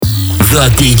The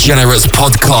Degenerates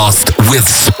podcast with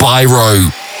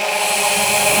Spyro.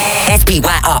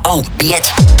 SPYRO,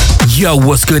 bitch. Yo,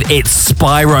 what's good? It's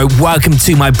Spyro. Welcome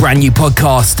to my brand new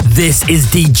podcast. This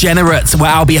is Degenerates, where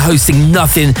I'll be hosting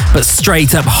nothing but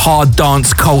straight up hard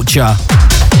dance culture.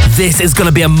 This is going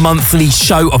to be a monthly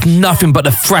show of nothing but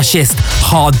the freshest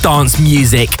hard dance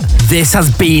music. This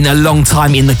has been a long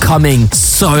time in the coming,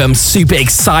 so I'm super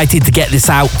excited to get this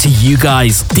out to you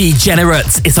guys.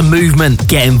 Degenerates is a movement.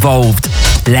 Get involved.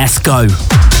 Let's go.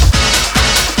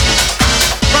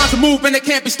 Rhymes are moving, they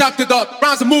can't be stopped it up.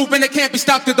 Rhymes are moving, they can't be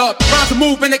stopped it up. Rhymes are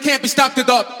moving, they can't be stopped it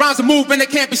up. Rhymes are moving, they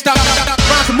can't be stopped it up.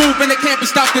 Rhymes are moving, they can't be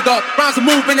stopped it up. Rhymes are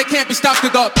moving, they can't be stopped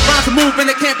it up. Rhymes are moving,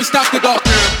 they can't be stopped it up.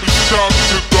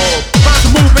 Rhymes are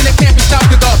moving, they can't be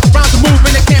stopped it up. Rhymes are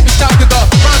moving, they can't be stopped it up.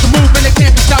 Rhymes are moving, they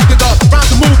can't be stopped it up. Rhymes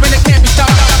are moving, they can't be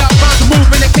stopped it up. Rhymes are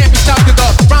moving, they can't be stopped it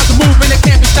up. Rhymes are moving, they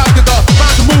can't be stopped it up.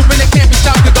 Rhymes are moving, they can't be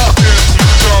stopped it up.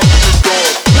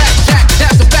 Blackjack,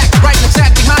 that's a fact, right in the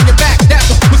chat behind your back.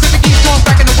 That's a Pacific East going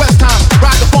back in the West time.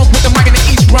 Ride the phone, put the mic in the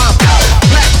East rhyme.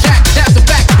 Blackjack, that's a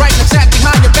fact, right in the chat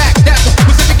behind your back. That's a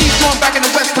Pacific East going back in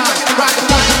the West time. Ride the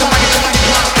phone, put the mic in the East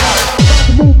rhyme. Rhymes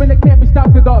are moving, they can't be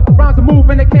stopped it up. Rhymes are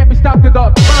moving, they can't be stopped it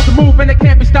up. Rhymes are moving, they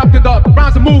can't be stopped it up.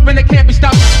 Rhymes are moving, they can't be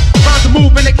stopped. Rhymes are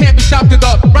moving, they can't be stopped it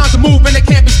up. Rhymes are moving, they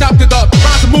can't be stopped it up.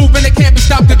 Rhymes are moving, they can't be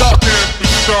stopped it up.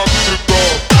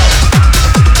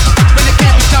 When they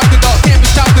can't be stopped it up, can't be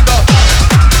stopped it up.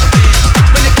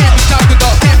 When they can't be stopped it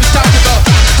up, can't be stopped it up.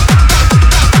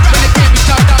 When they can't be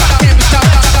stopped up, can't be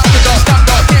stopped up, stopped it up, stopped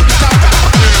up, can't be stopped up.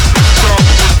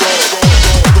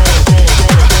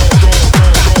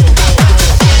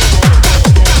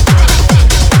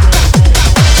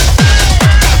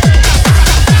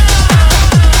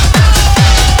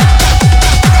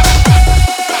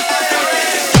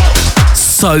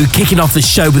 So, kicking off the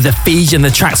show with EFESIAN,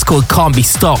 the track's called Can't Be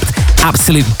Stopped,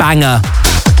 absolute banger.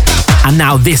 And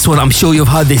now this one, I'm sure you've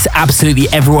heard this absolutely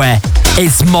everywhere.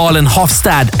 It's Marlon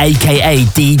Hoffstadt, aka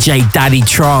DJ Daddy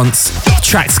Trance. The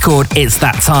track's called It's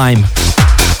That Time.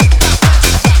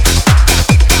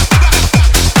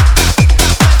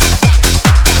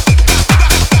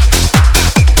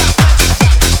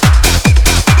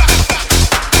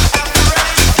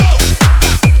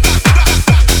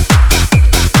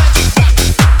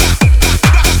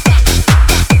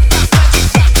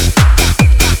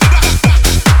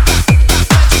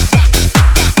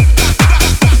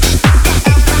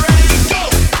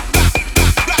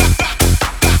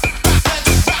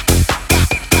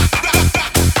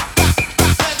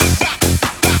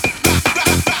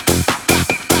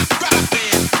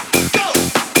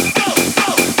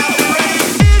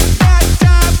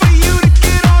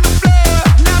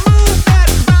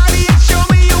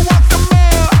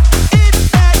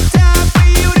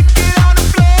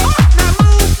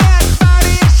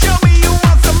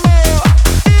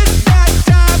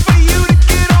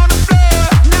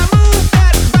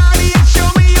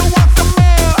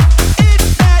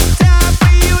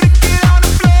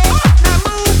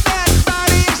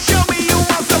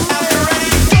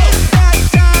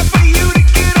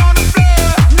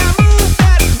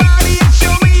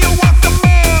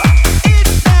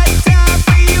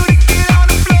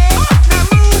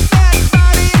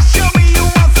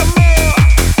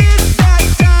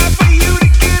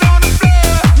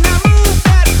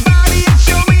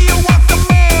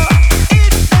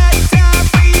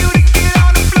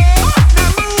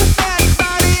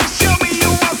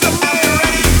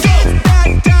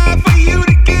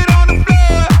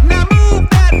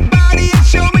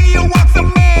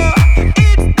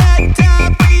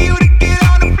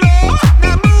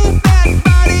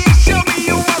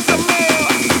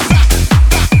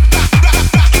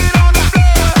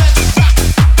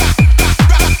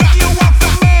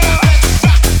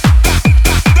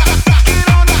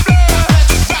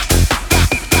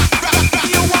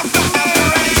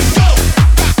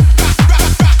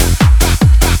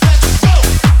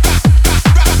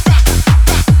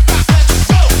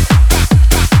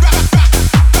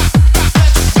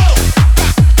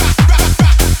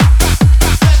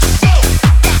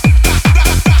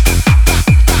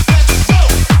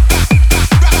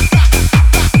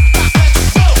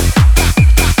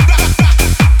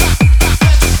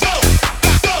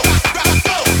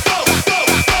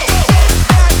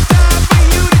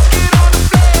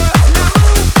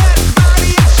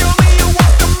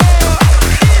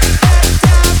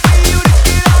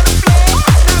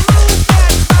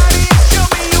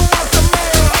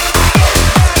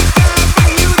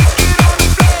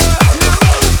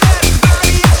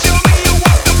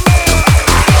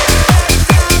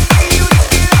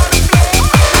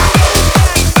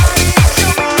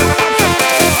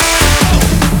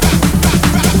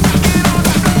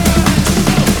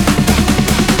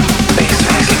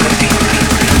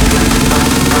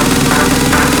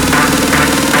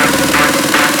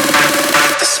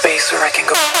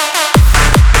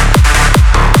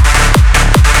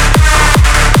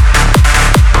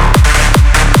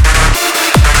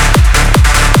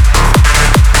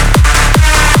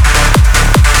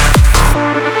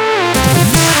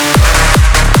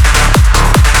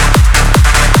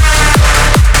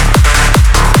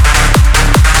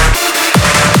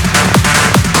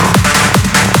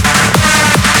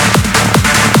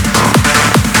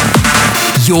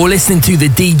 You're listening to the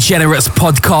Degenerates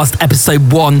podcast,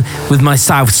 episode 1, with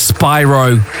myself,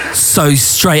 Spyro. So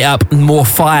straight up, more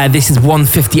fire. This is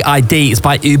 150 ID. It's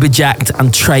by Uberjak'd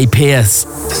and Trey Pearce.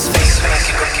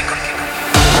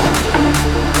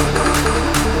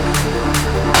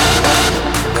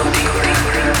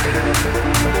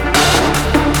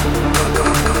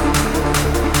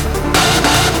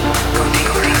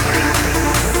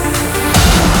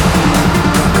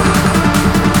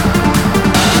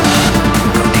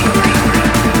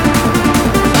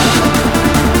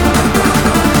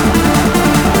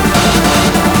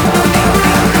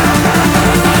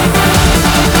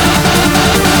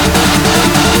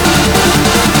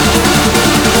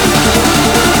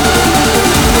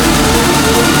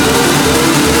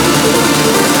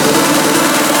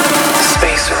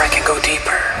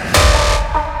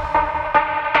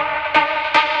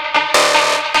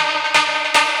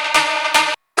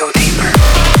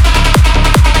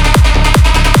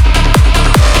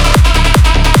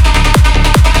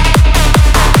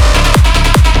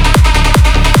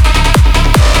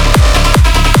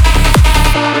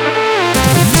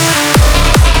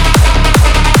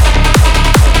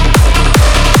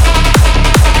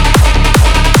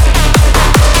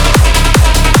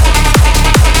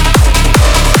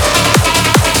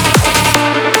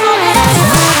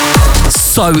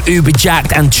 So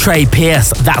Uberjak'd and Trey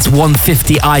Pearce, that's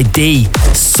 150 ID.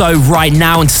 So right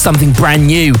now into something brand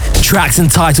new. Track's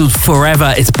entitled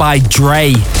Forever, it's by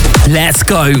Dre. Let's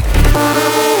go. You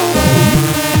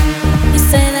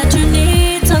say that you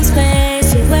need some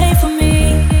space away from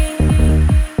me.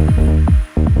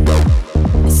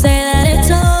 You say that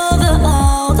it's over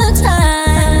all the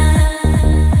time.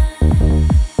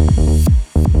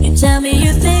 You tell me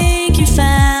you think you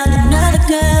found another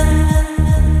girl.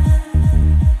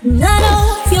 I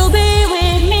know you'll be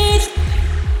with me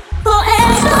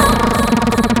forever.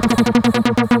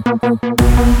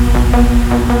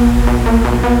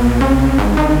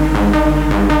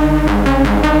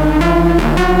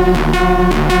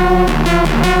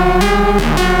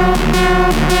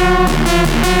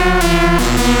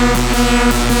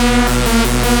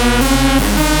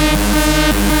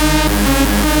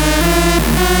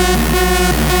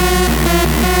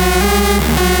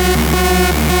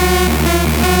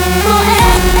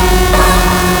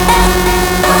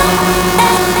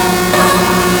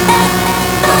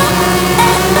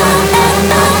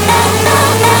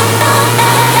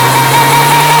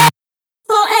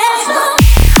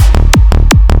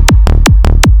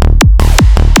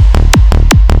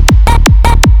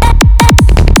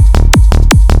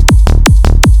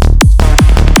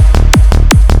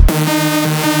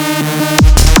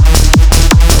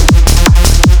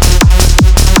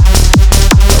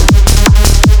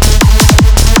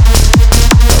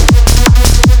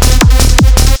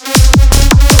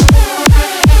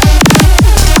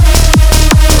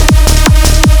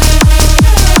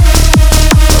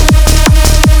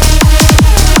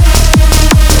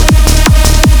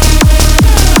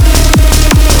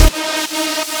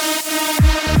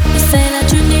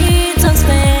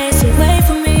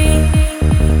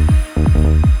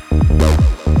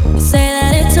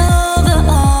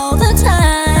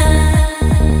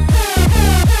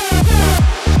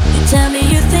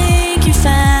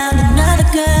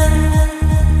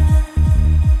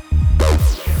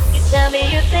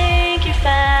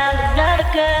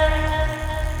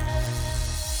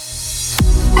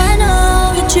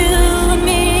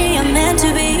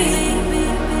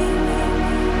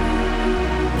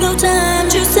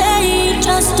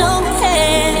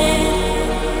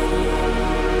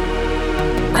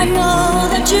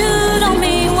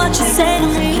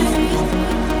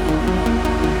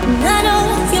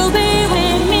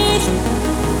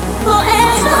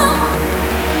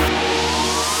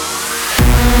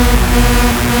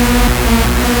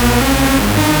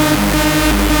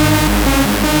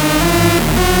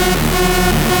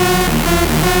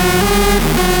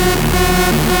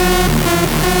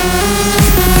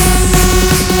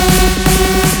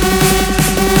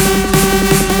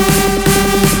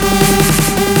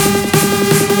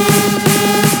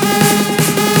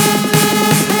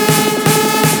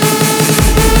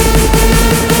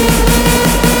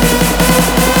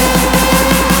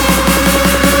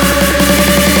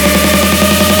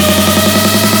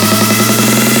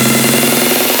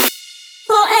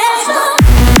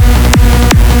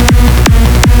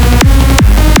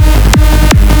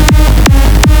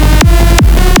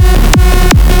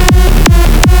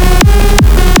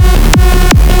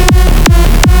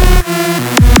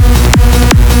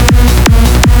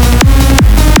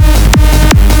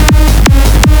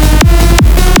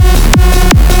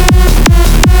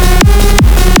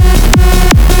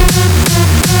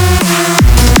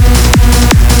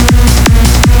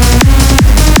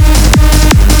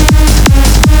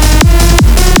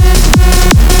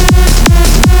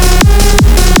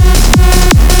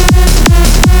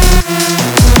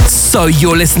 So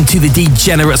you're listening to the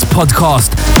Degenerates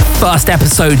podcast, first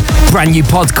episode, brand new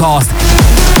podcast.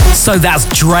 So that's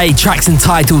Trey, tracks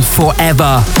entitled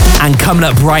Forever. And coming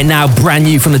up right now, brand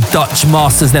new from the Dutch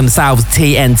masters themselves,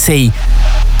 TNT.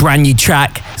 Brand new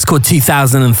track, it's called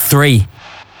 2003.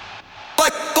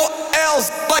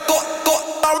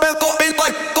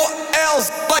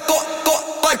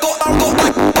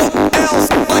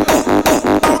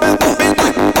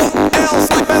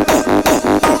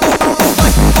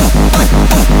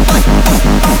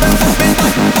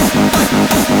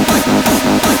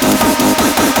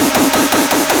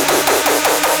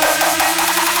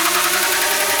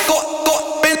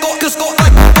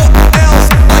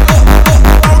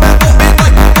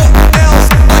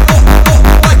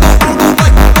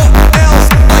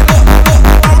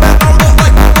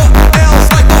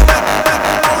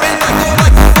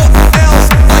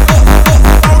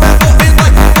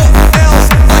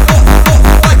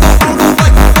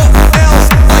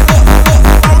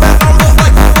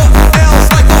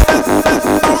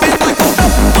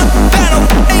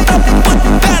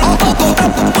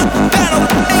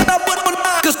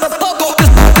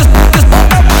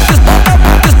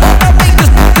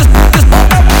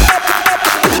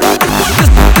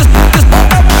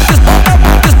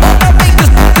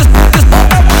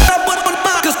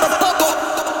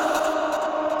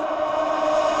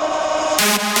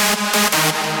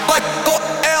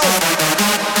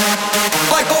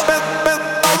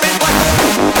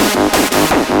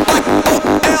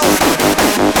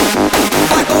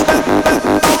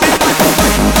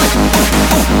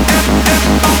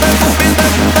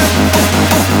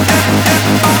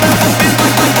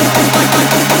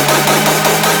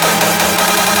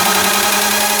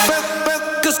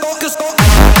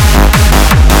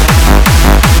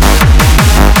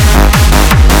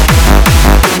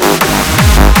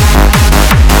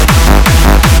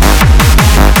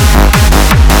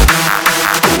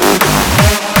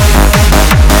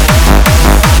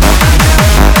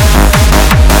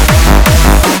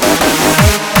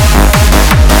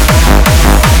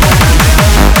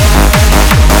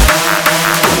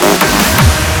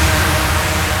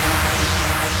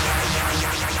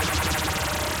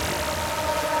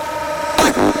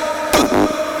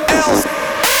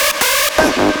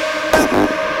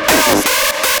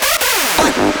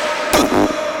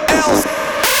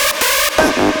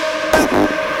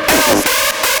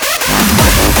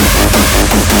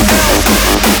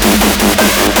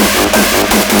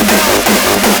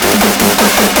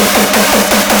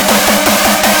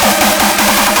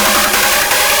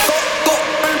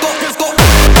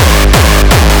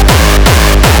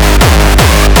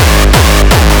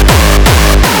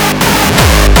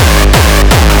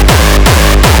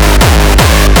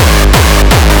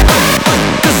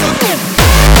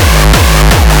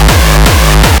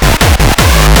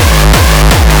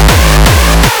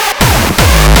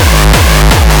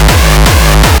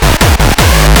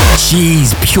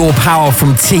 Pure power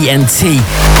from TNT.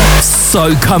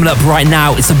 So coming up right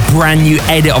now, it's a brand new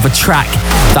edit of a track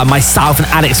that myself and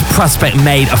Alex Prospect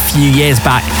made a few years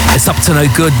back. It's Up to No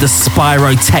Good, the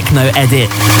Spyro Techno edit.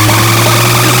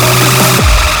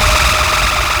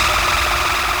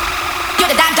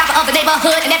 You're the dime dropper of the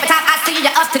neighborhood, and every time I see you,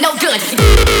 you're up to no good.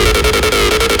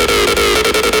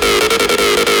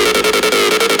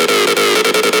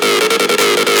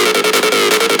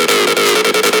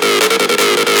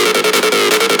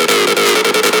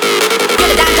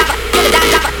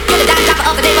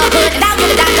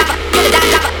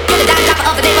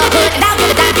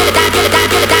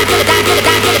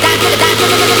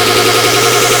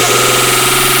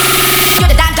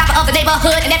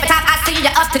 And every time I see you,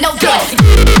 you're up to no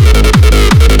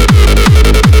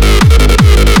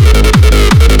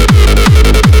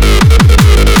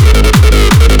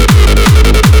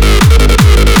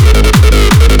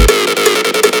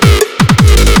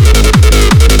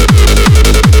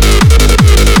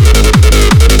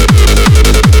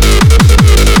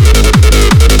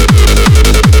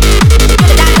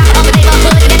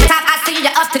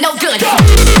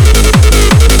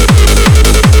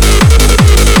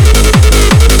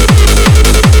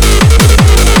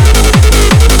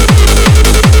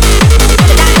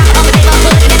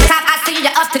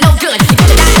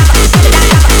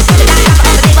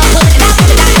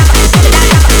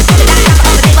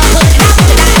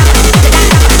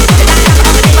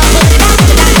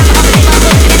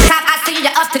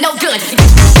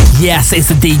Yes, it's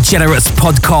the Degenerates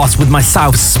podcast with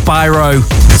myself, Spyro.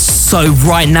 So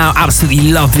right now,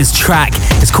 absolutely love this track.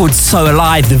 It's called So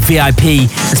Alive, the VIP.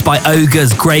 It's by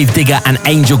OGUZ, GRAVEDGR and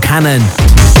Angel Cannon.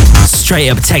 Straight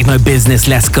up techno business,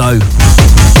 let's go.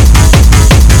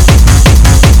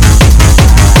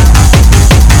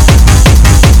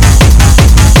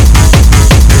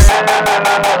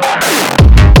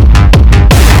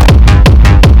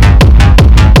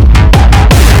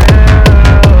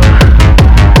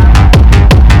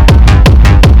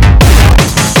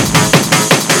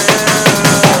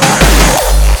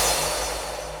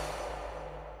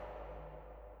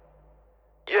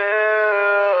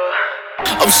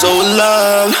 I'm so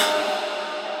alive.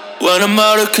 When I'm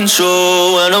out of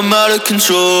control, when I'm out of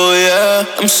control, yeah,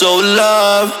 I'm so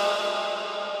alive.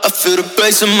 I feel the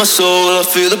bass in my soul, I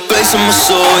feel the bass in my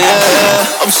soul,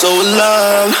 yeah, I'm so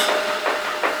alive.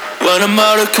 When I'm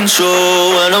out of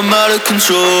control, when I'm out of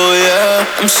control, yeah,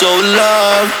 I'm so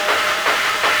alive.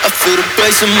 I feel the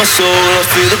bass in my soul, I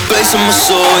feel the bass in my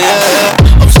soul, yeah,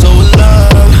 I'm so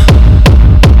alive.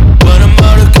 When I'm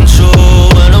out of control,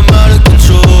 when I'm out of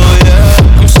control,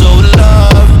 yeah, I'm so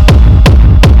alive.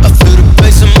 I feel the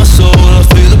bass in my soul, I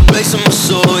feel the bass in my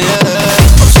soul, yeah,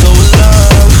 I'm so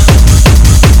alive.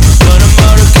 When I'm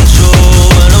out of control,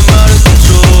 when I'm out of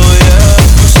control, yeah,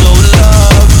 I'm so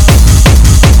alive.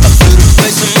 I feel the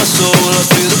bass in my soul, I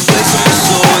feel the bass in my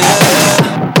soul, yeah.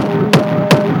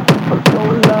 I'm so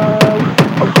alive,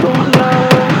 I'm so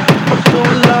alive, I'm so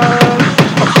alive,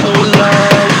 I'm so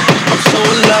alive, I'm so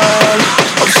alive,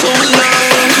 I'm so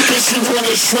alive. This is what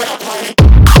it's like.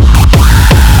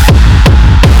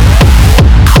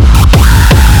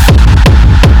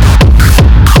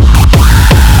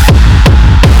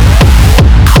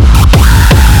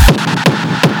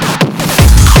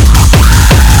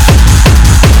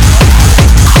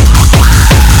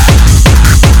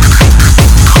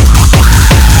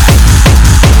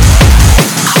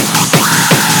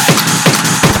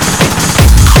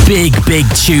 Big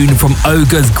tune from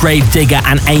OGUZ, Gravedigger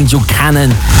and Angel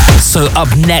Cannon. So up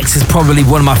next is probably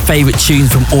one of my favourite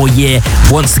tunes from all year.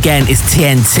 Once again, it's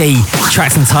TNT.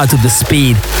 Track's entitled The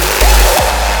Speed.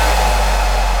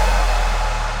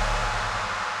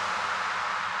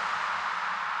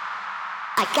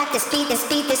 I got the speed, the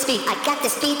speed, the speed. I got the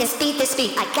speed, the speed, the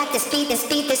speed. I got the speed, the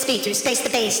speed, the speed. To space the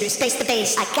bass, to space the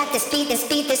bass. I got the speed, the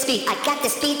speed, the speed. I got the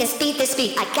speed, the speed, the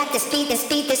speed. I got the speed, the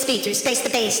speed, the speed. To space the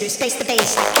bass, to space the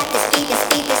bass. I got the speed, the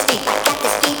speed, the speed. I got the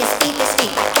speed, the speed, the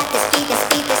speed. I got the speed, the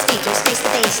speed, the speed. To space the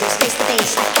bass, to space the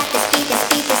bass. I got the speed, the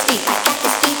speed, the speed. I got the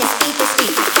speed, the speed, the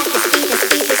speed. I got the speed, the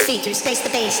speed, the speed. To space the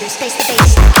bass, to space the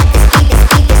bass.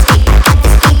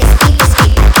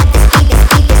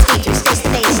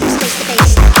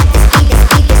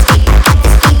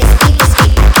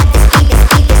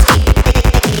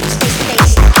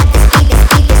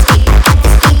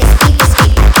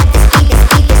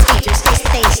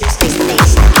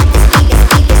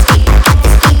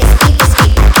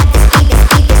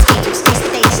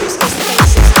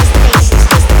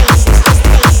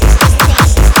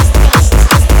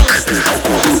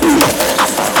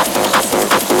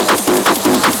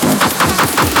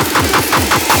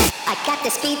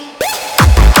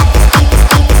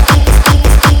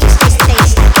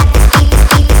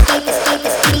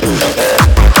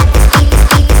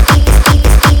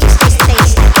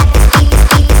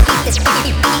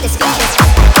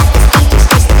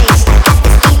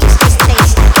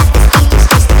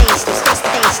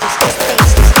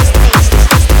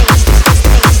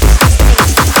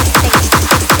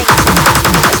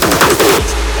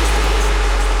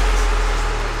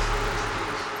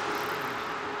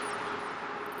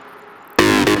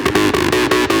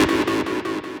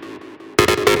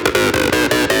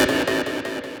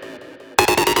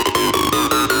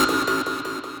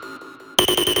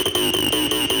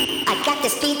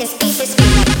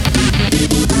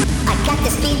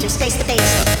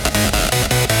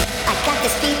 I got the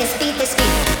speed, the speed, the speed. I got the speed, the speed, the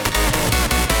speed.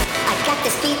 I got the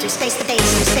speed, the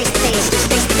speed, the speed. To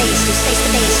space the bass, to space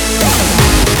the bass.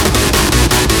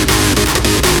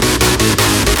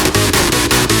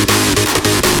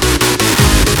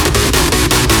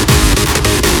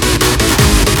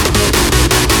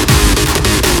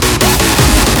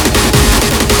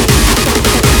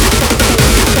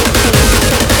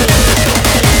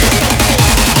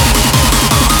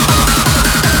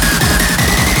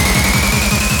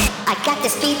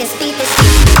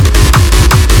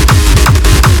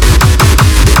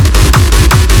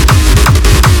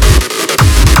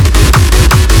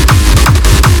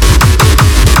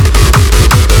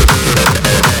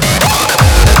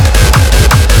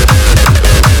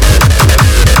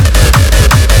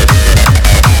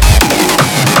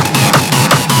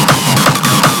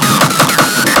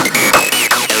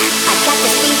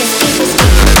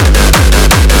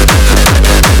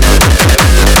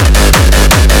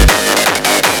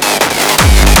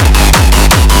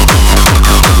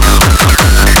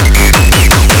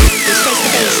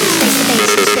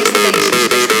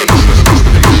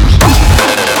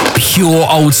 Pure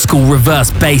old school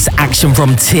reverse bass action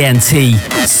from TNT.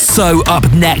 So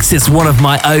up next is one of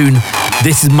my own.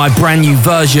 This is my brand new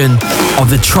version of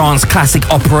the trance classic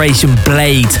Operation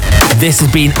Blade. This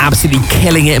has been absolutely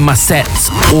killing it in my sets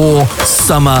all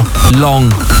summer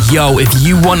long. Yo, if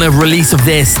you want a release of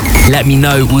this, let me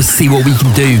know. We'll see what we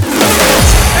can do.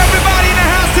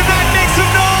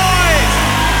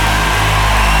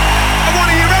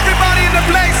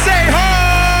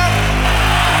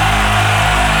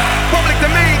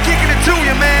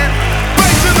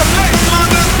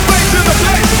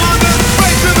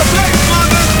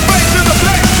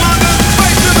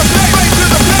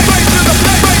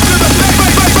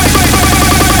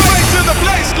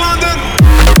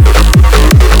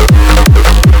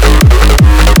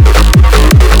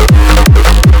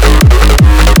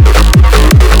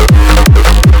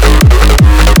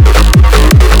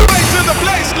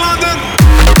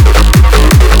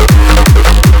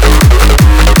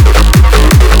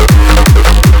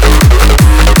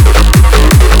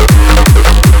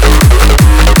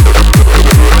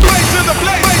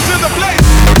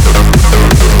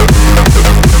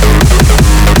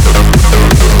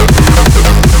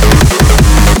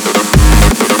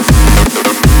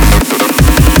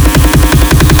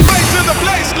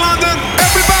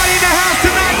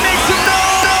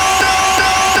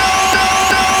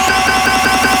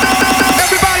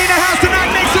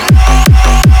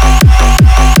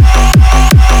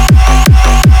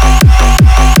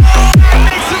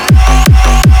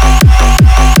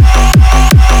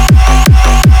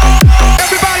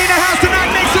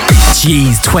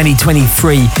 Jeez,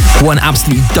 2023, one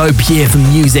absolutely dope year for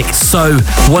music. So,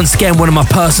 once again, one of my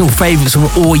personal favourites from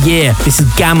all year. This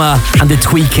is Gammer and the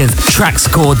Tweekaz, tracks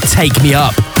called Take Me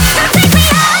Up.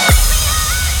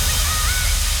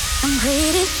 I'm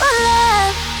greedy for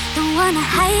love, don't wanna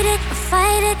hide it or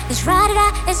fight it. Just ride it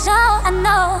out, it's all I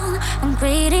know. I'm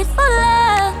greedy for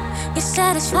love, you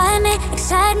satisfy me,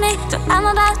 excite me, till I'm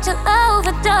about to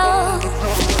overdose.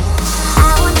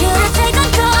 I want you to take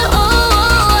control,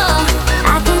 oh,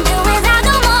 I can do without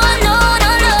no more, no,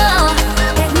 no, no.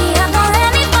 Pick me up, don't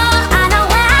let me fall, I know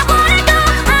where I wanna go,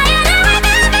 higher than I've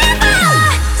been before.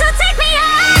 So take me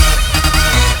up.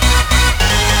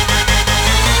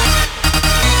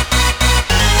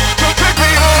 So take me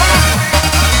up.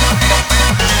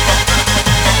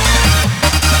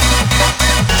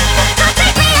 So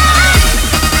take me up.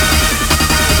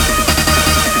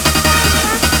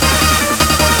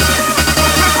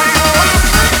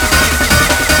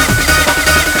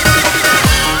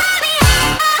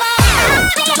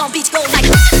 Don't beat go like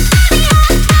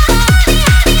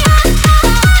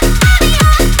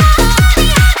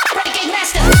Renegade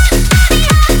Master.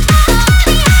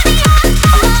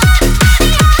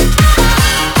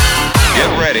 Get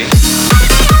ready.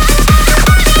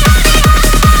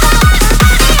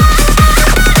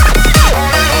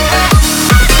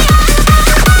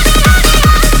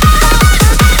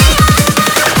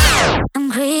 I'm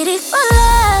greedy for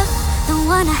love, don't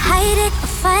wanna hide it or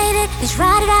fight it. Just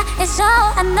ride it out, it's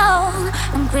all I know.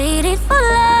 I'm greedy for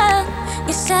love,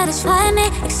 you satisfy me,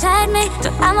 excite me,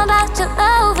 till I'm about to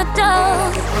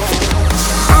overdose.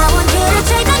 I want you to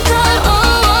take control,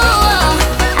 oh,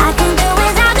 I can do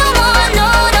without no more, no,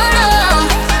 no, no.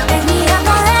 Pick me up,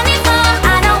 don't let me fall,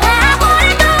 I know where I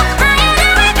wanna go, higher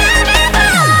than I've been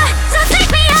before. So take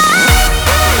me up.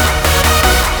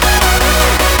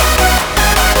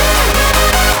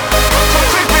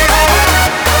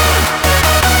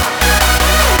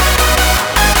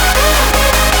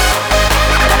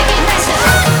 Renegade Master.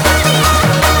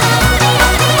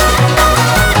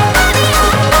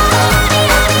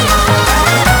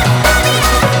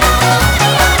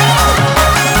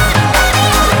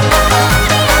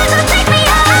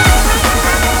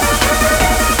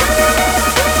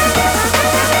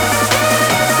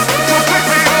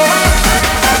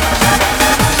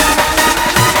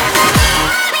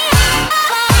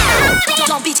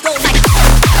 Don't beat go like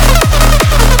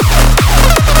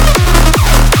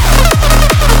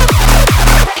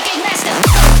Renegade Master.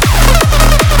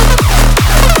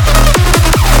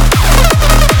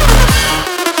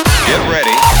 Get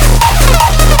ready.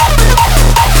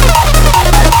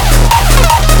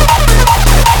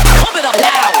 Pump it up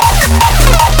loud.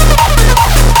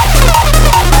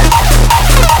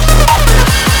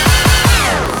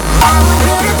 I want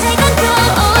you to take control,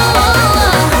 oh,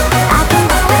 I can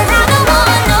do without no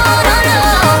more, no, no, no.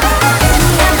 Pick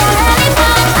me up, don't let me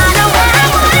fall, I know where I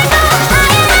wanna go,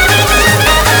 higher than I've been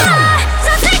before.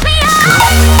 So take me up.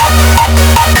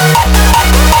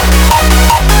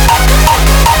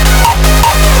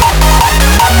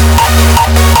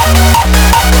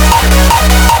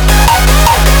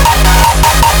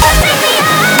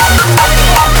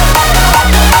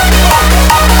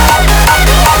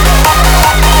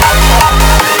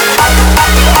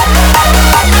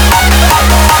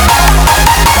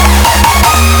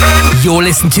 You're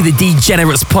listening to the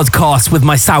Degenerates podcast with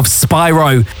myself,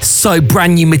 Spyro. So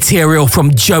brand new material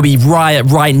from Joey Riot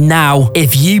right now.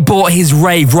 If you bought his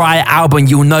Rave Riot album,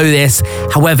 you'll know this.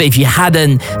 However, if you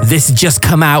hadn't, this has just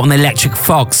come out on Electric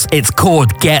Fox. It's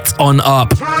called Get On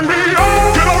Up. Turn me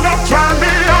up, get on up, turn me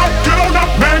up, get on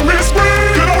up, make me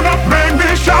scream, get on up, make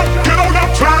me shout, get on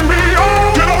up, turn me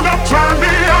up, get on up, turn me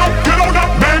up, get on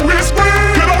up, make me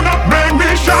scream, get on up, make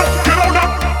me shout, get on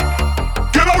up,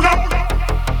 get on up,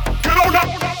 get on up,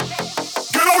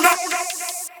 get on up,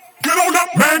 get on up,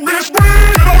 make me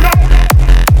scream, get on up,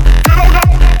 get on up,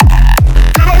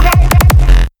 get on up. Get on up.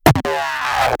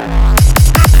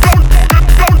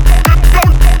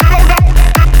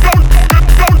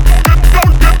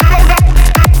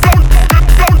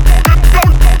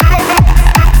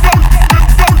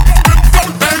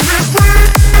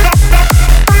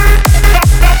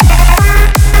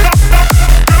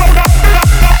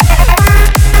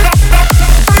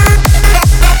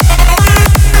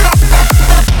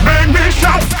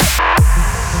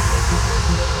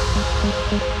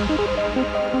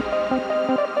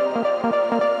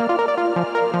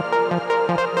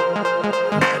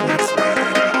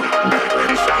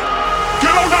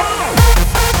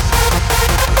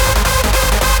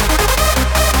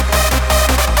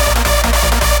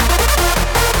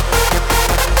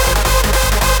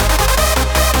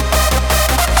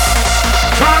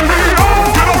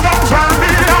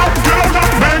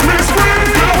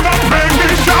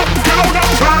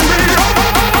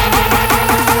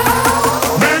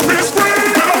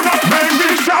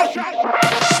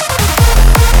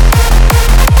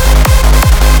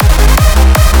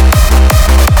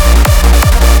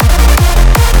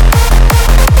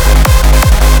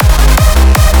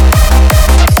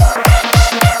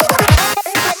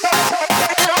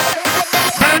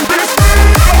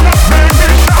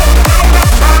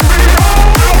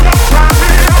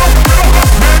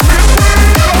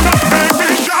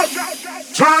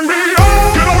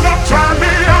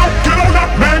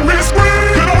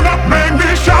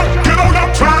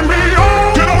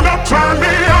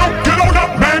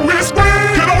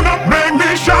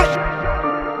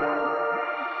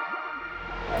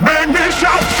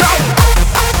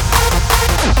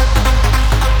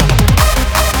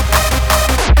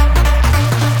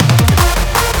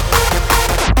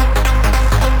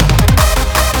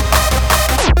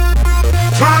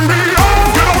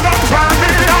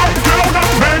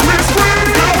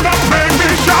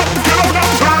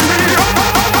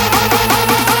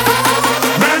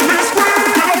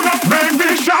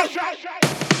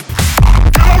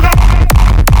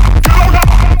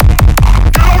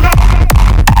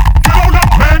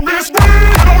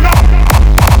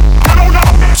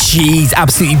 Jeez,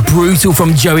 absolutely brutal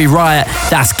from Joey Riot.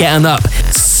 That's Getting Up.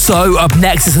 So up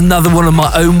next is another one of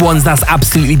my own ones that's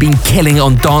absolutely been killing it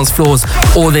on dance floors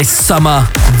all this summer.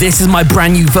 This is my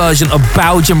brand new version of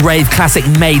Belgium rave classic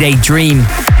Mayday Dream.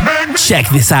 Check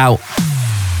this out.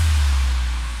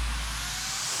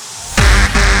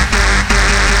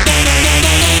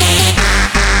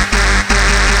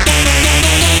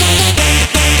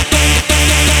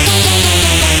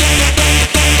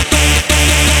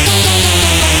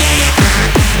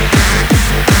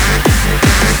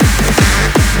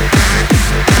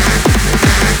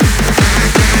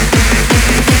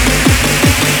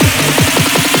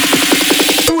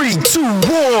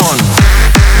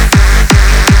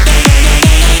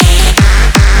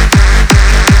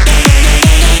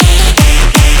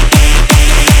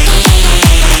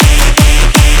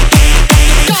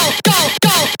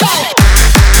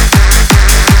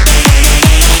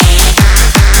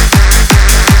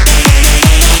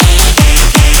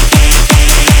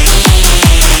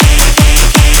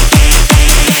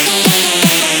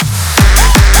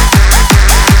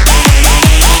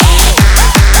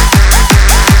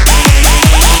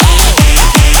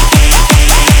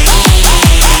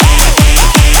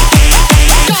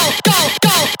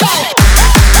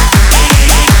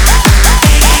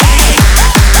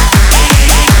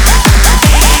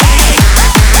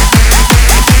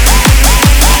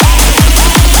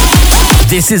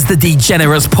 This is the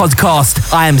Degenerates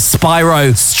podcast. I am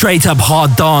Spyro, straight up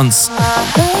hard dance. I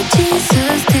heard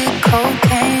Jesus did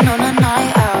cocaine on a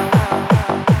night out.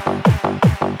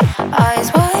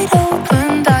 Eyes wide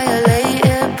open,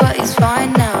 dilated, but he's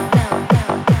fine now.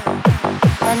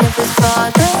 And if his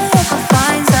father ever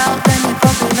finds out, then he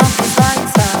probably knock his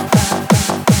lights out.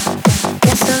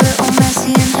 Gets a little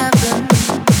messy in heaven.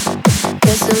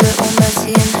 Gets a little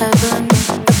messy in heaven.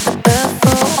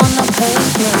 Barefoot on the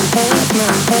pavement,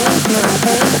 pavement, pavement,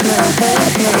 pavement,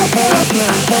 pavement, pavement,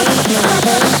 pavement.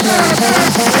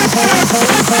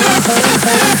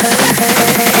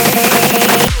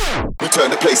 We turn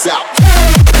the place out.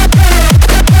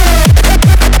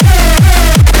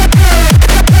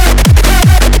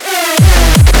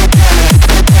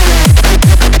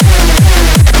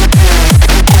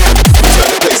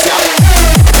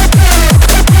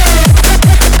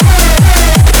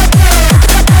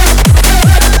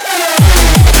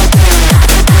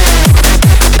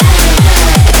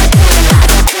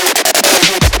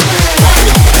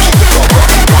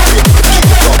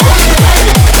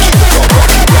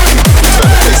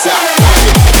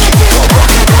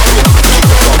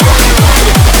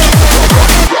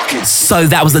 So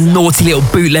that was a naughty little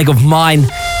bootleg of mine.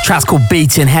 Track's called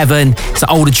Beat in Heaven. It's an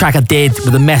older track I did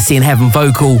with a Messy in Heaven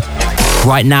vocal.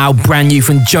 Right now, brand new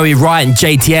from Joey Riot and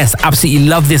JTS. Absolutely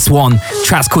love this one.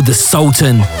 Track's called The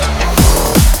Sultan.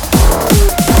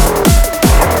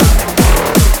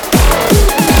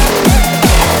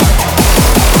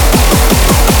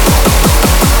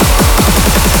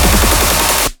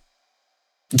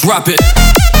 Drop it.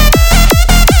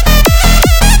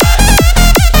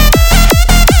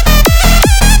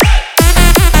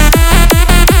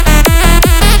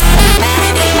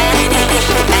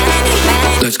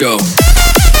 Let's go.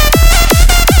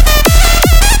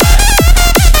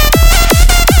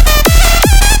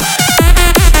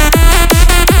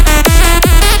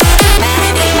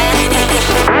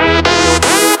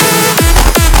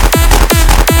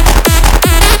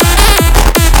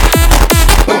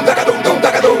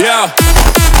 Yeah.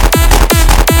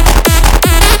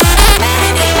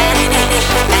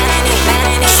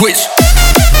 Switch.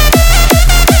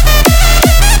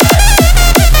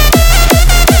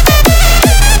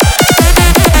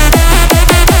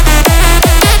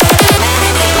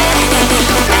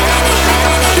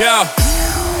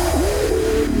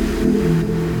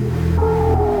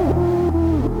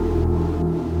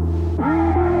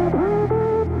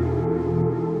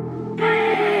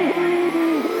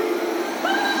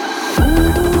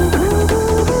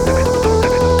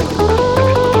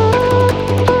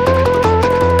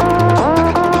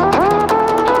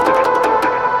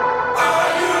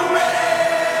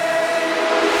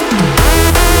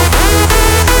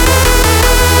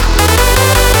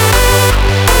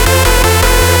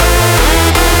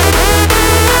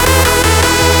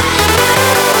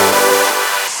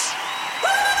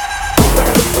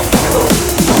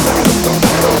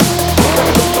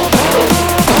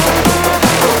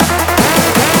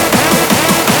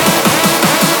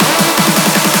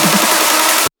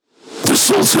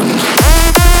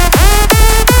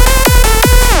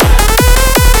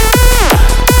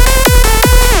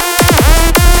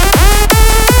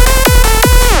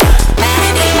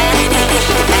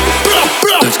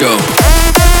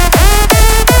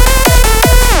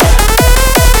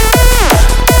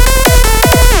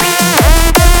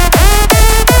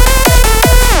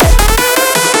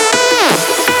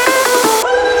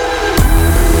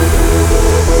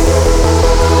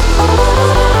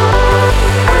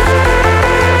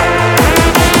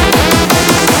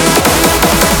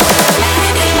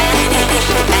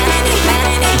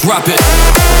 drop it.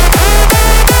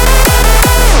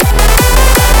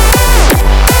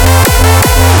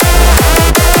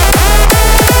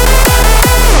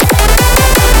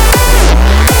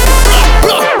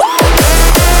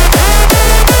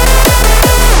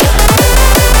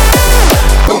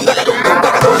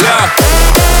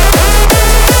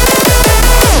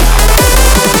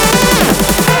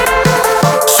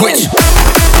 Switch.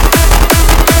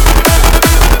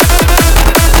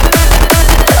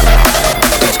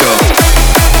 Let's go.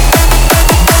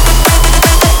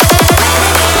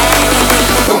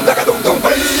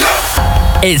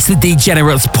 It's the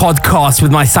Degenerates podcast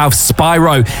with myself,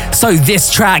 Spyro. So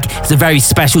this track is a very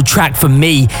special track for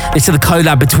me. It's a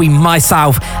collab between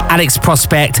myself, Alex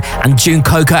Prospect, and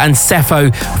Juncoco and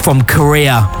Sefo from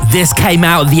Korea. This came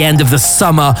out at the end of the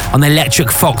summer on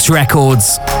Electric Fox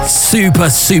Records. Super,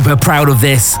 super proud of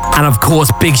this. And of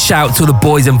course, big shout to the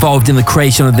boys involved in the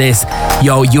creation of this.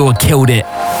 Yo, you killed it.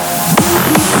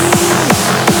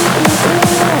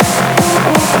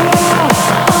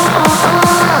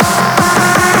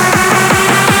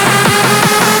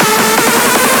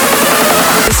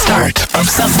 Start of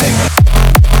something.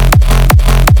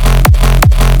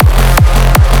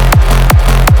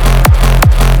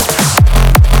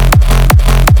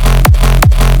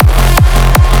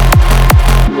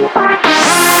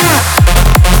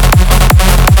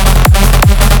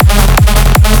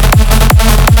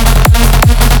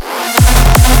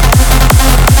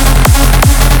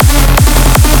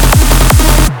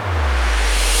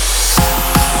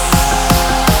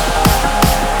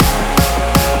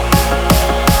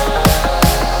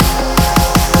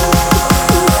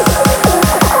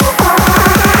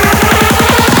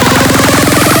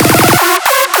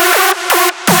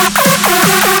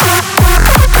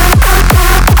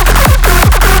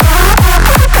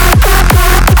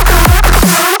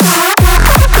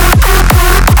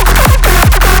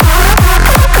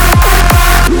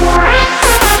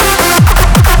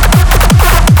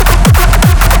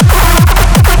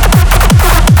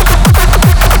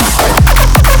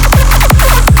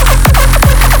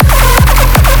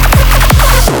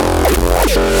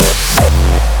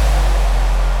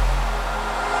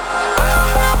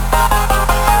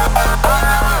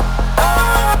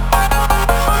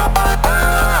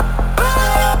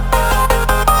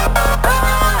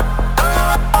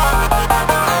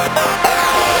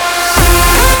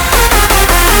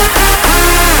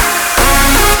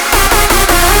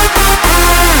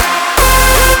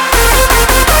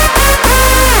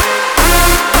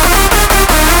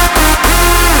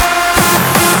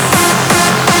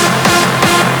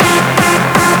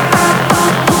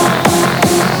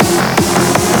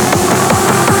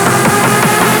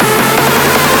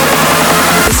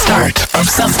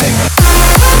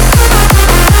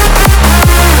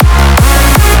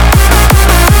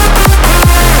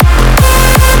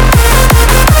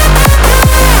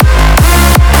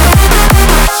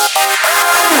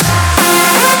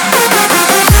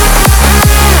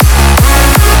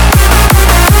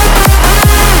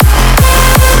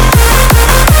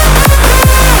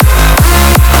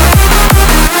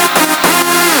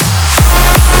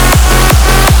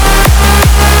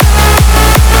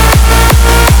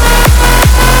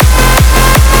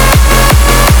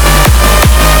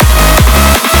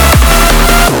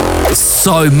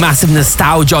 So massive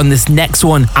nostalgia on this next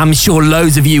one. I'm sure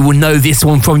loads of you will know this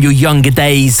one from your younger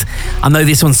days. I know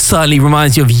this one certainly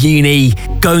reminds you of uni,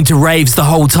 going to raves the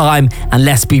whole time, and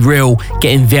let's be real,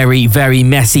 getting very, very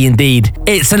messy indeed.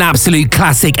 It's an absolute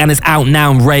classic and it's out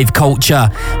now in rave culture.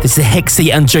 This is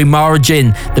Hixxy and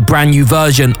Jomarijan, the brand new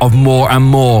version of More and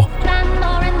More.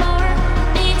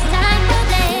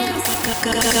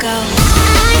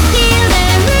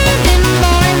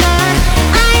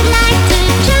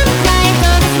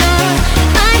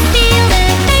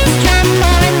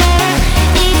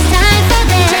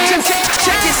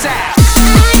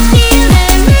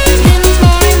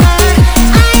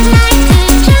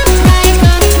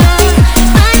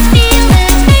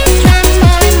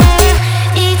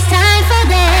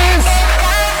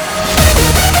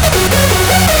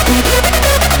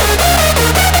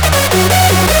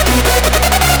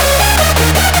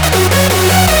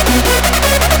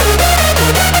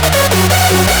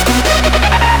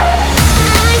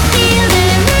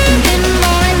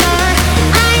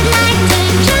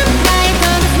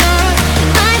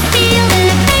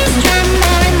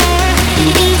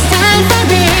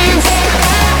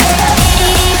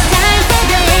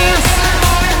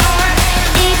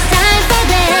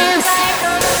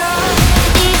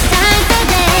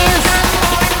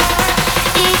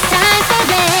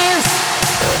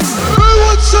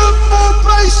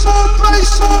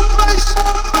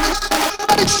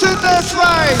 Bass in their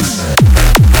face.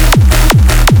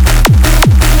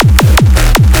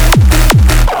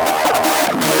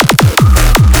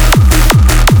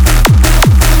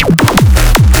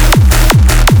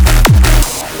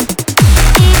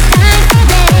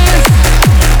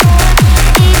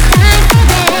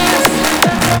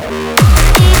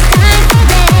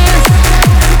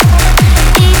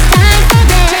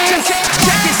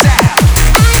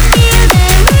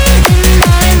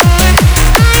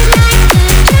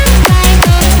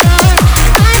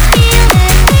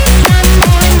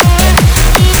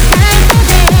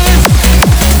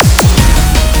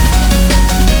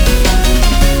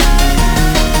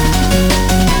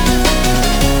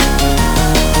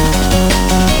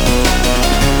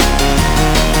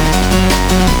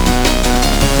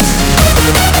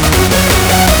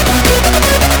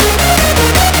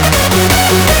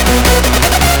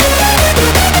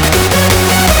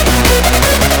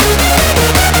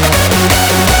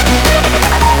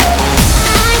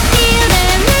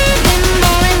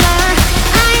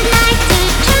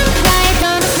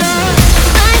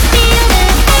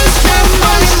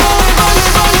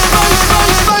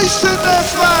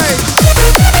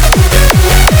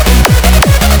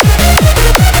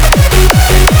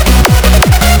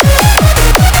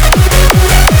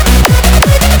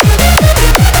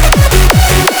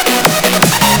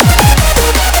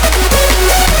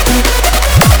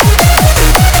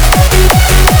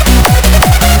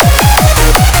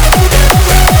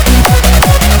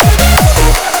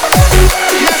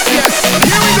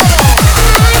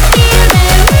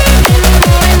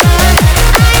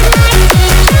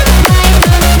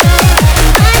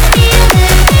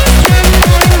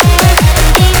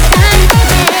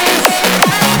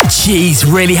 Jeez,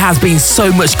 really has been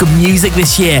so much good music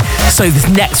this year. So this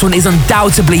next one is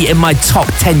undoubtedly in my top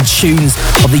 10 tunes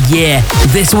of the year.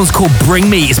 This one's called Bring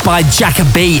Me. It's by Jakka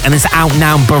and it's out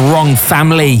now in Barong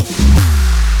Family.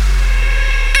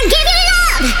 I'm giving you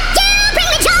love, you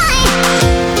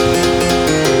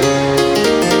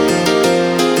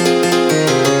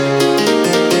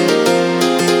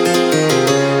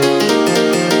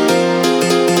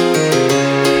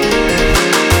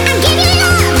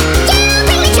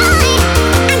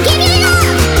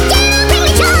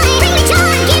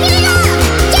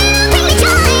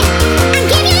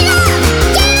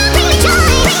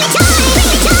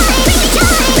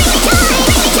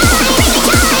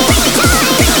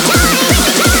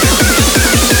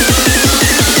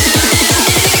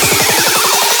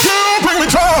bring me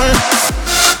joy.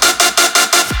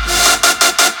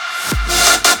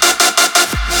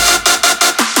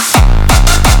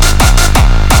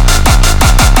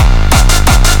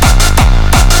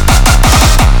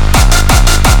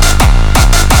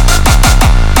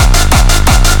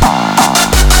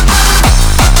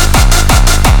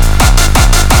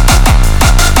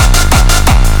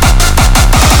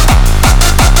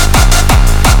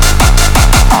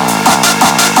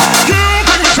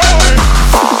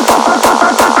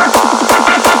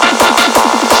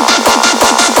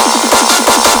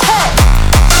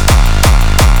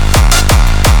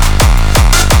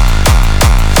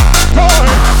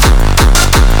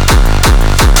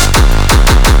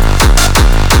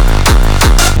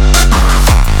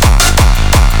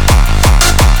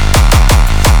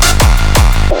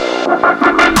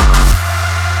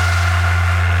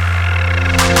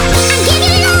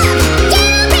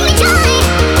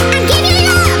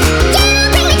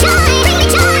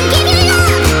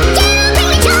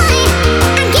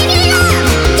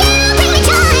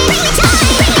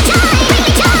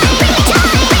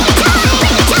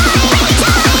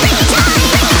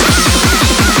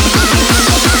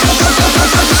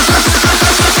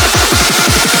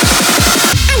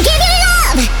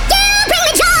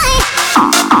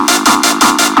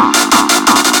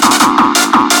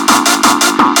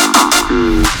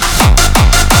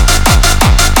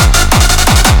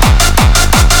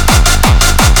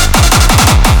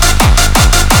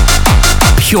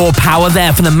 Pure power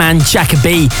there from the man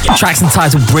Jakka. Track's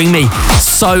entitled Bring Me.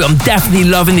 So I'm definitely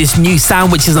loving this new sound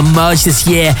which has emerged this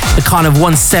year. The kind of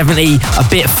 170, a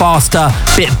bit faster,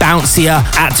 bit bouncier,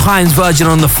 at times verging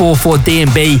on the 4/4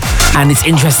 D&B. And it's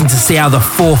interesting to see how the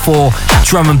 4/4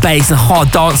 drum and bass and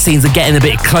hard dance scenes are getting a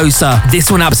bit closer.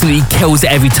 This one absolutely kills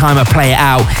it every time I play it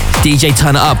out. DJ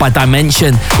Turn It Up by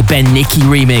Dimension, the Ben Nicky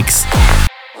remix.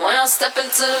 When I step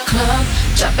into the club,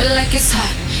 drop it like it's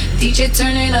hot. DJ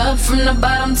turn it up from the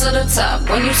bottom to the top.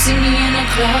 When you see me in the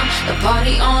club, the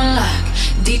party on lock.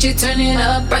 DJ turn it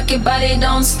up, rock your body,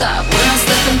 don't stop. When I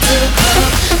step into the club,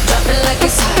 drop it like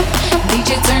it's hot.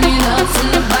 DJ turn it up from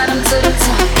the bottom to the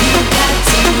top. You got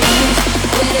to move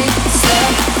with it, step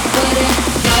with it,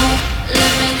 no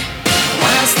limit.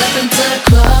 When I step into the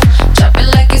club, drop it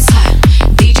like it's hot.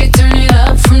 DJ turn it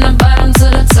up from the bottom to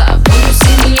the top. When you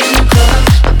see me in the club,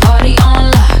 the party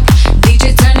on lock. DJ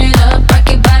turn it up, rock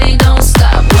your body, don't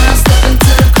stop. When I step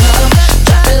into the club,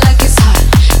 drop it like it's hot.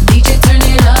 DJ turn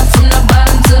it up from the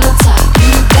bottom to the top. You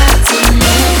got to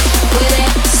move with it,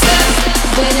 step with it, no limit.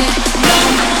 When I step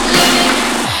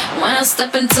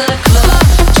into the club,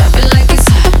 drop it like it's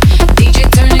hot. DJ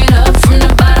turn it up from the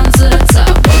bottom to the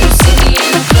top. When you see me in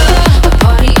the club, the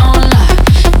party on lock.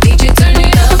 DJ turn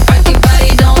it up, rock your body,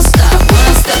 don't stop. When I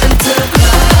step into the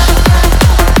club,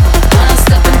 when I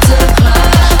step into the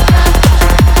club,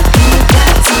 you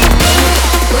got to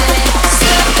move with it,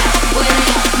 step with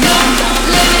it, no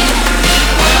limit.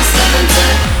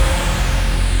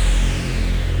 When I step into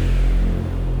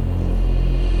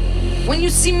the when you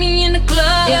see me in the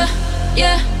club,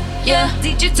 yeah,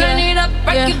 DJ turn it up,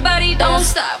 rock your body, don't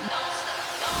stop.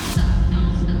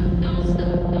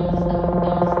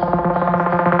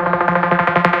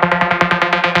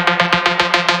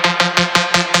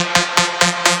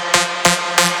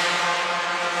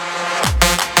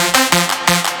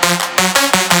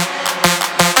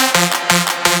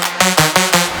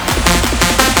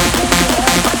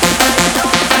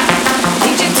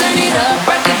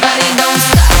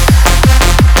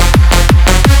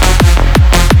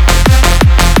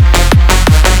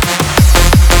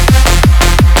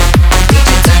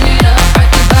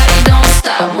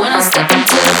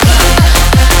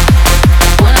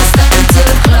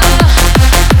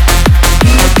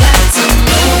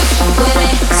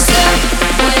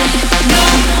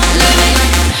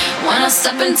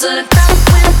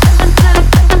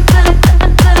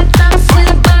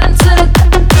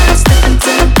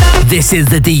 This is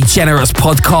the Degenerates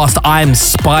podcast. I am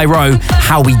Spyro.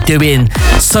 How we doing?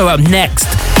 So up next,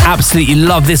 absolutely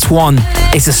love this one.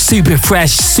 It's a super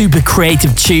fresh, super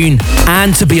creative tune.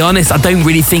 And to be honest, I don't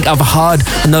really think I've heard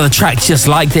another track just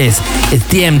like this. It's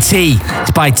DMT.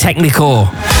 It's by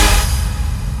Technikore.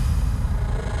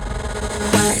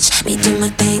 Watch me do my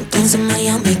thing, things in my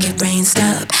own, make your brain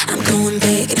stop. I'm going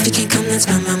big, if you can't come, that's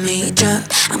why my mate drop.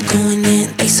 I'm going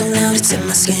in, bass so loud, it's in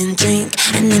my skin. Drink,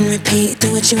 and then repeat,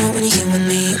 do what you want when you're here with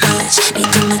me. Watch me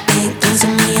do my thing, things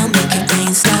in my own, make your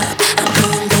brain stop. I'm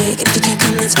going big, if you can't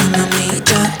come, that's why my mate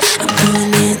drop. I'm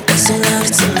going in, bass so loud,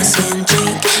 it's in my skin.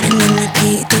 Drink, and then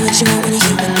repeat, do what you want when you're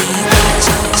here with me.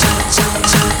 Watch,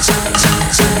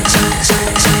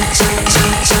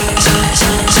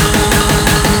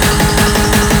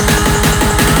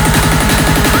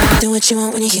 do what you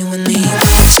want when you're here with me.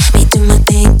 Watch me do my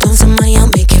thing, don't somebody else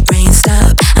make your brain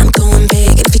stop. I'm going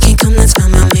big, if you can't come, that's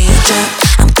fine, my main drop.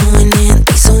 I'm going in,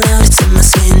 be so loud, it's in my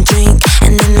skin. Drink,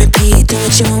 and then repeat, do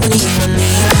what you want when you're here with me.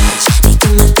 Watch me do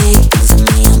my thing, don't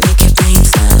somebody else make your brain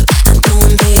stop. I'm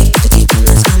going big, if you can't come,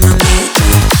 that's fine, my main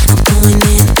drop. I'm going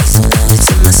in, be so loud, it's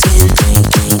in my skin. Drink,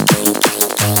 drink, drink,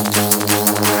 drink.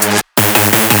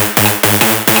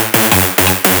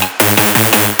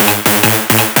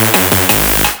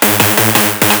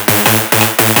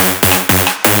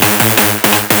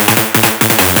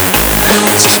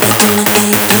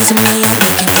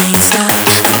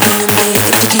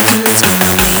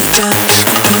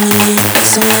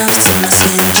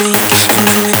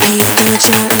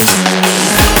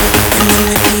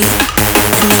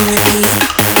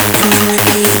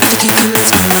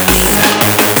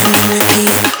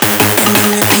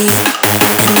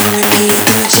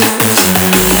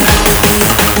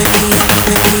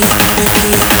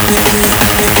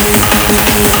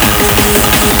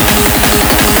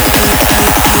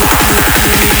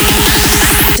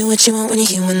 Do what you want when you're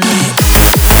here with me.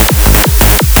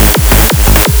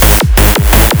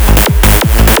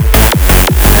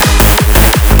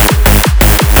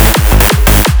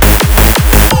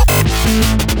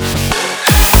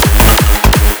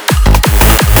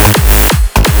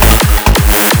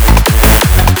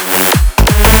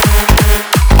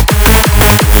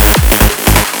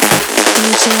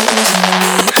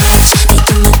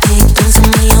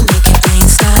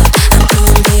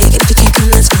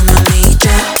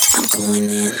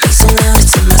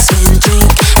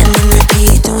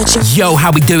 Yo,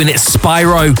 how we doing? It's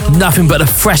Spyro. Nothing but the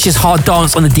freshest hard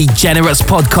dance on the Degenerates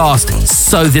podcast.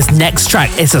 So this next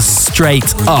track is a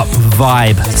straight up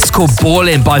vibe. It's called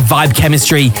Ballin' by Vibe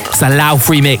Chemistry. It's a LÄUFF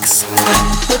remix.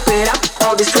 Whip it up,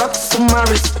 all these rocks on my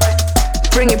wrist.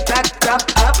 Bring it back up,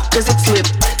 cause it's lit.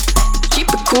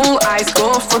 Keep it cool, eyes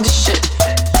go for the shit.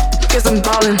 Cause I'm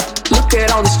ballin', look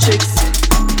at all these chicks.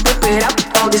 Whip it up,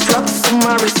 all these rocks on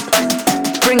my wrist.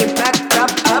 Bring it back up,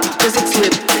 cause it's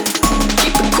lit.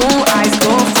 Keep it cool, eyes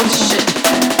go for the shit.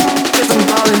 Cause I'm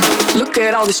ballin', look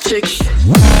at all these chicks.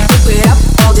 Whip it up,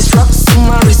 all these rocks on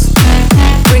my wrist.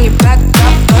 Bring it back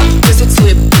up, cause it's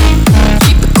lit.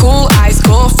 Keep it cool, eyes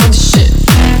go for the shit.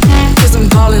 Cause I'm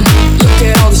ballin', look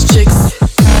at all these chicks.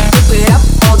 Whip it up,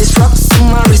 all these rocks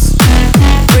on my wrist.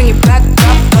 Bring it back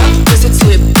up, cause it's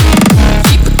lit.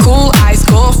 Keep it cool, eyes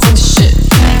go for the shit.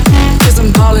 Cause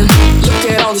I'm ballin', look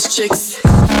at all these chicks.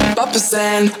 Poppers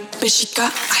and Bish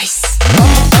got ice.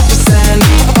 Poppers and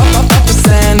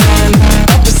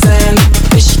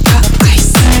Bish got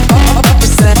ice. Poppers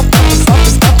and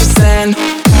Bish got ice.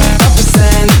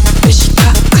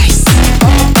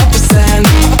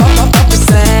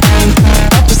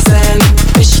 Poppers and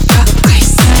Bish got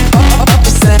ice.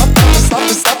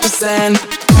 Poppers and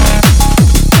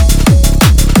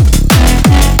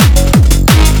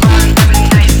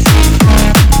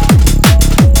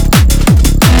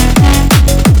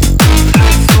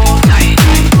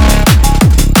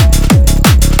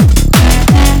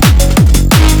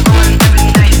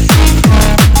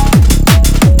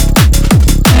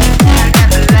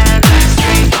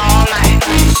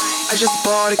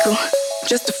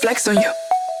just to flex on you.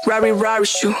 Rari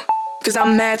shoe, cause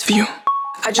I'm mad for you.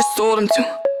 I just told him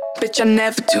to, bitch I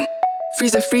never do.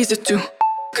 Freezer too,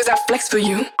 cause I flex for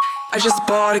you. I just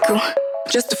bought a girl,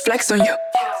 just to flex on you.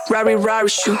 Rari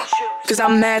shoe, cause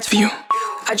I'm mad for you.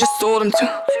 I just told him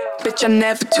to, bitch I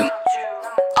never do.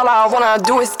 All I wanna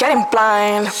do is get him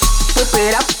blind. Whip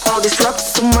it up, all these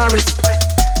rocks on my wrist.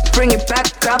 Bring it back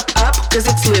up, cause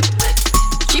it's lit.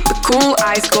 Keep it cool,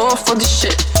 eyes go for the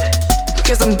shit.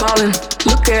 Cause I'm ballin',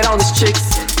 look at all these chicks.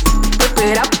 Whip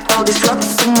it up, all these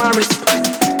rocks on my wrist.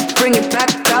 Bring it back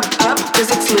up, cause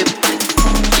it's lit.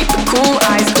 Keep it cool,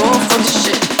 eyes go for the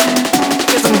shit.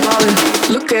 Cause I'm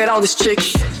ballin', look at all these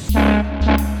chicks.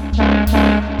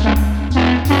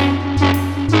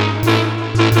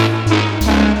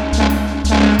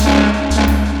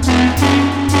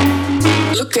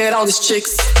 Look at all these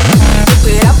chicks.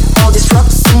 Whip it up, all these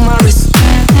rocks on my wrist.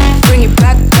 Bring it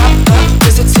back up,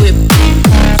 cause it's lit.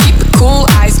 Keep it cool,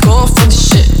 eyes go for the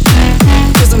shit.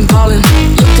 Cause I'm ballin',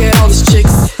 look at all these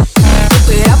chicks.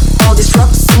 Whip it up, all these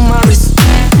rocks on my wrist.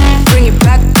 Bring it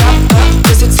back up,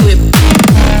 cause it's lit.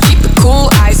 Keep it cool,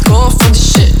 eyes go for the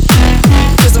shit.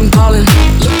 Cause I'm ballin',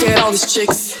 look at all these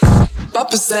chicks.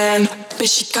 Papa's and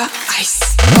Bish got ice.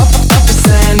 Papa's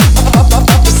and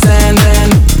Papa's and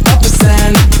Papa's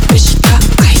and Bish got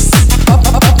ice.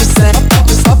 Papa's and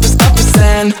Papa's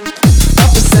and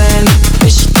Papa's and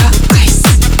Bish got ice.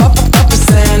 Papa's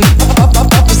and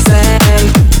Papa's and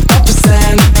Papa's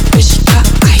and Bish got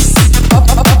ice.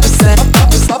 Papa's and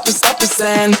Papa's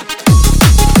and.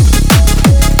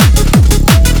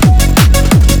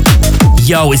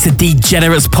 Yo, it's the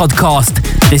Degenerates podcast.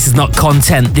 This is not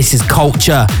content, this is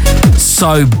culture.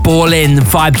 So ballin',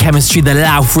 vibe chemistry, the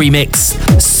LÄUFF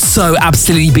remix. So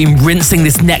absolutely been rinsing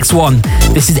this next one.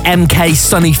 This is MK,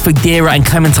 Sonny, Fodera and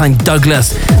Clementine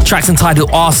Douglas. Track's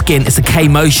entitled Asking. It's a K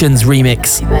Motionz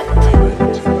remix.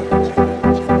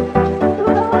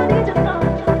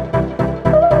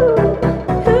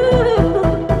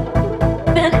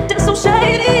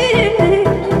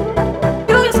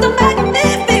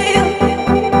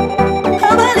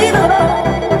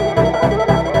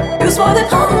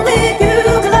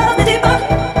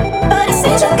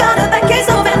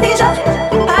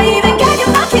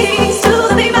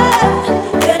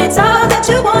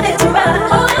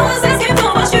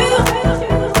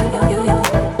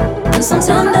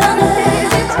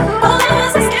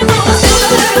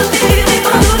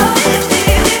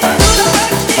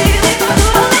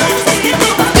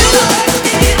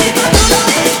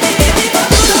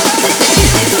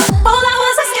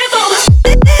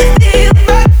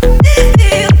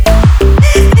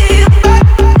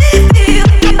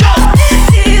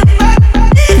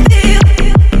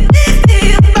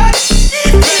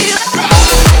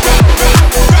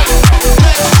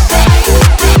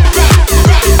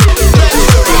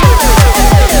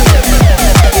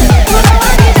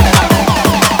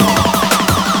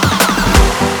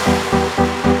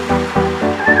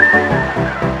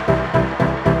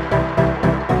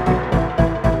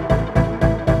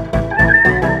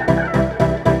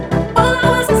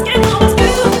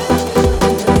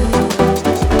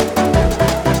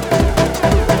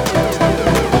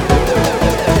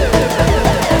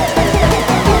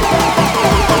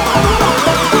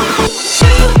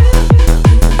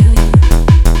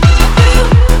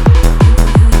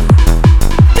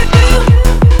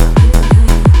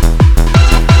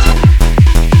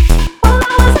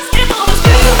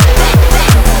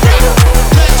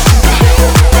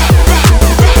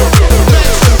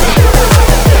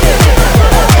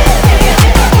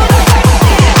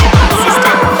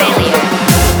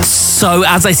 So,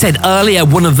 as I said earlier,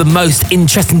 one of the most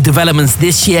interesting developments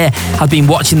this year has been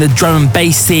watching the drum and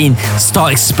bass scene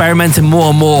start experimenting more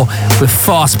and more with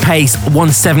fast-paced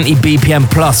 170 BPM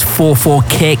plus 4/4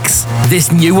 kicks.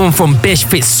 This new one from Bish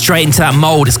fits straight into that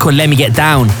mold. It's called Lemme Get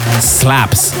Down.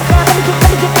 Slaps.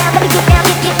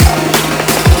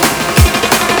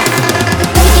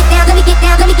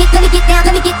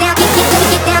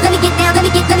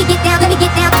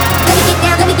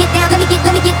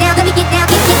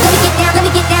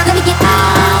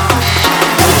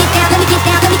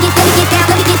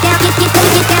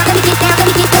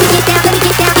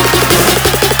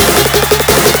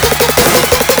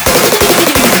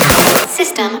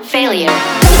 System failure.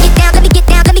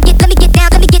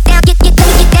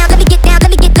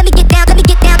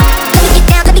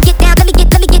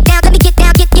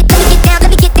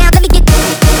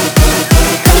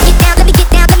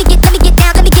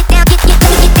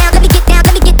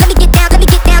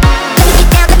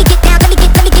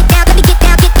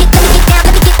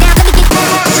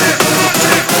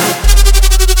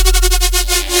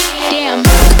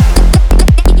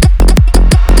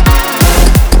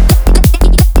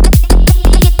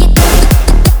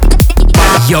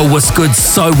 Yo, what's good?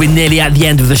 So we're nearly at the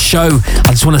end of the show.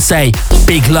 I just want to say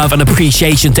big love and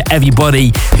appreciation to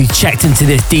everybody who checked into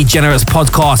this Degenerates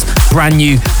podcast. Brand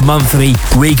new, monthly.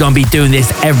 We're going to be doing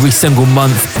this every single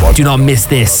month. Do not miss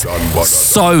this.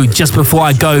 So just before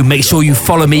I go, make sure you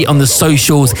follow me on the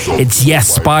socials. It's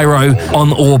Yes Spyro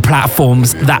on all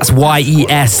platforms. That's YESSPYRO.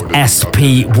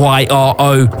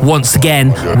 Once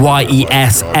again,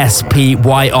 YESSPYRO.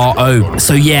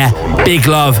 So yeah, big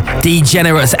love.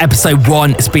 Degenerates episode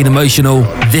 1. It's been emotional.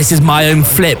 This is my own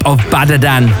flip of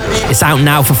Badadan. It's out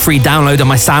now for free download on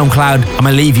my SoundCloud. I'm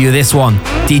gonna leave you with this one.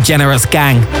 Degenerates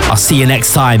gang. I'll see you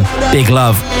next time. Big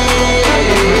love.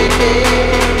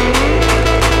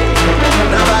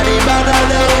 Nobody better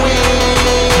than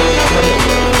we.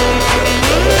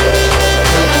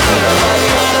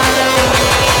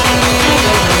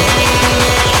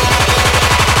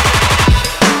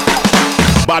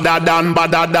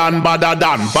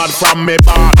 bad from me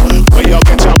bad. Where you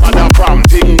get your mother from?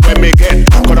 Thing where me get.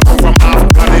 Coulda come from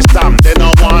Afghanistan. They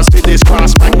no want see this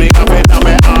cross, make me have it on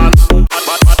me hand.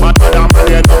 But man,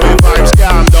 you know me vibes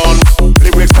can't done.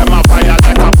 Lyrics them a fire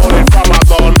like a bullet from a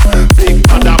gun. Big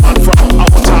man from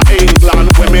outer England.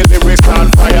 When me lyrics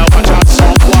on fire, watch out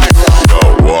some white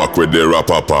rum. Walk with the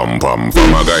rapper pam pam.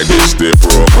 From a guy this day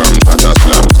program. Tata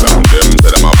slam slam them.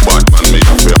 Say them a bad man, me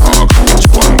a fi hawk. Which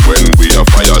one when we a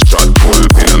fire shot? Pull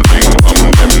pin and bling bam.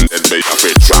 Them dead be a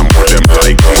fi trample them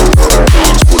like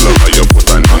dogs full of your foot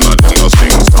and none of them no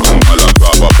sing song. All a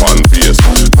grab up on face.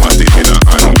 Matic in a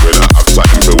hand when I have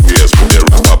time to waste. With the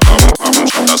rapper pam pam.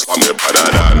 Tata slam me better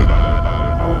than.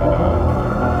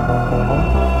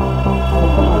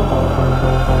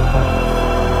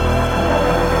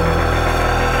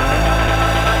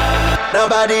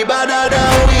 Nobody better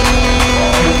than we.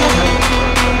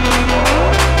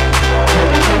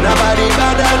 Nobody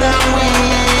better than we.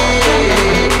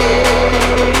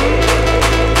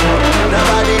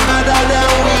 Nobody better than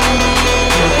we.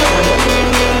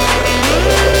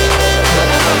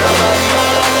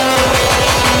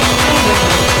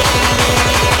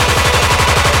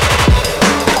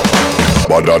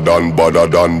 Better than.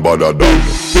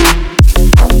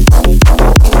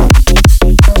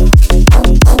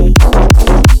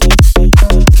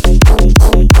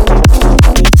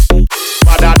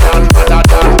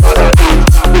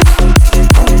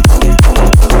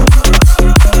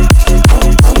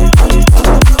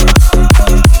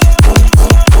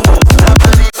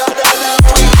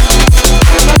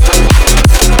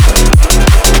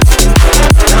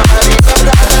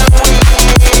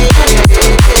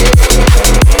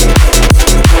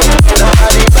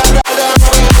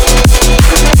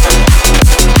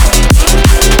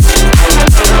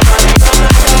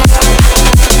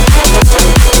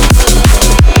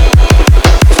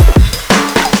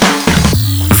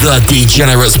 The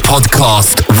Degenerates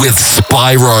podcast with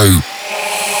Spyro.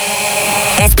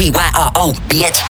 SPYRO, bitch.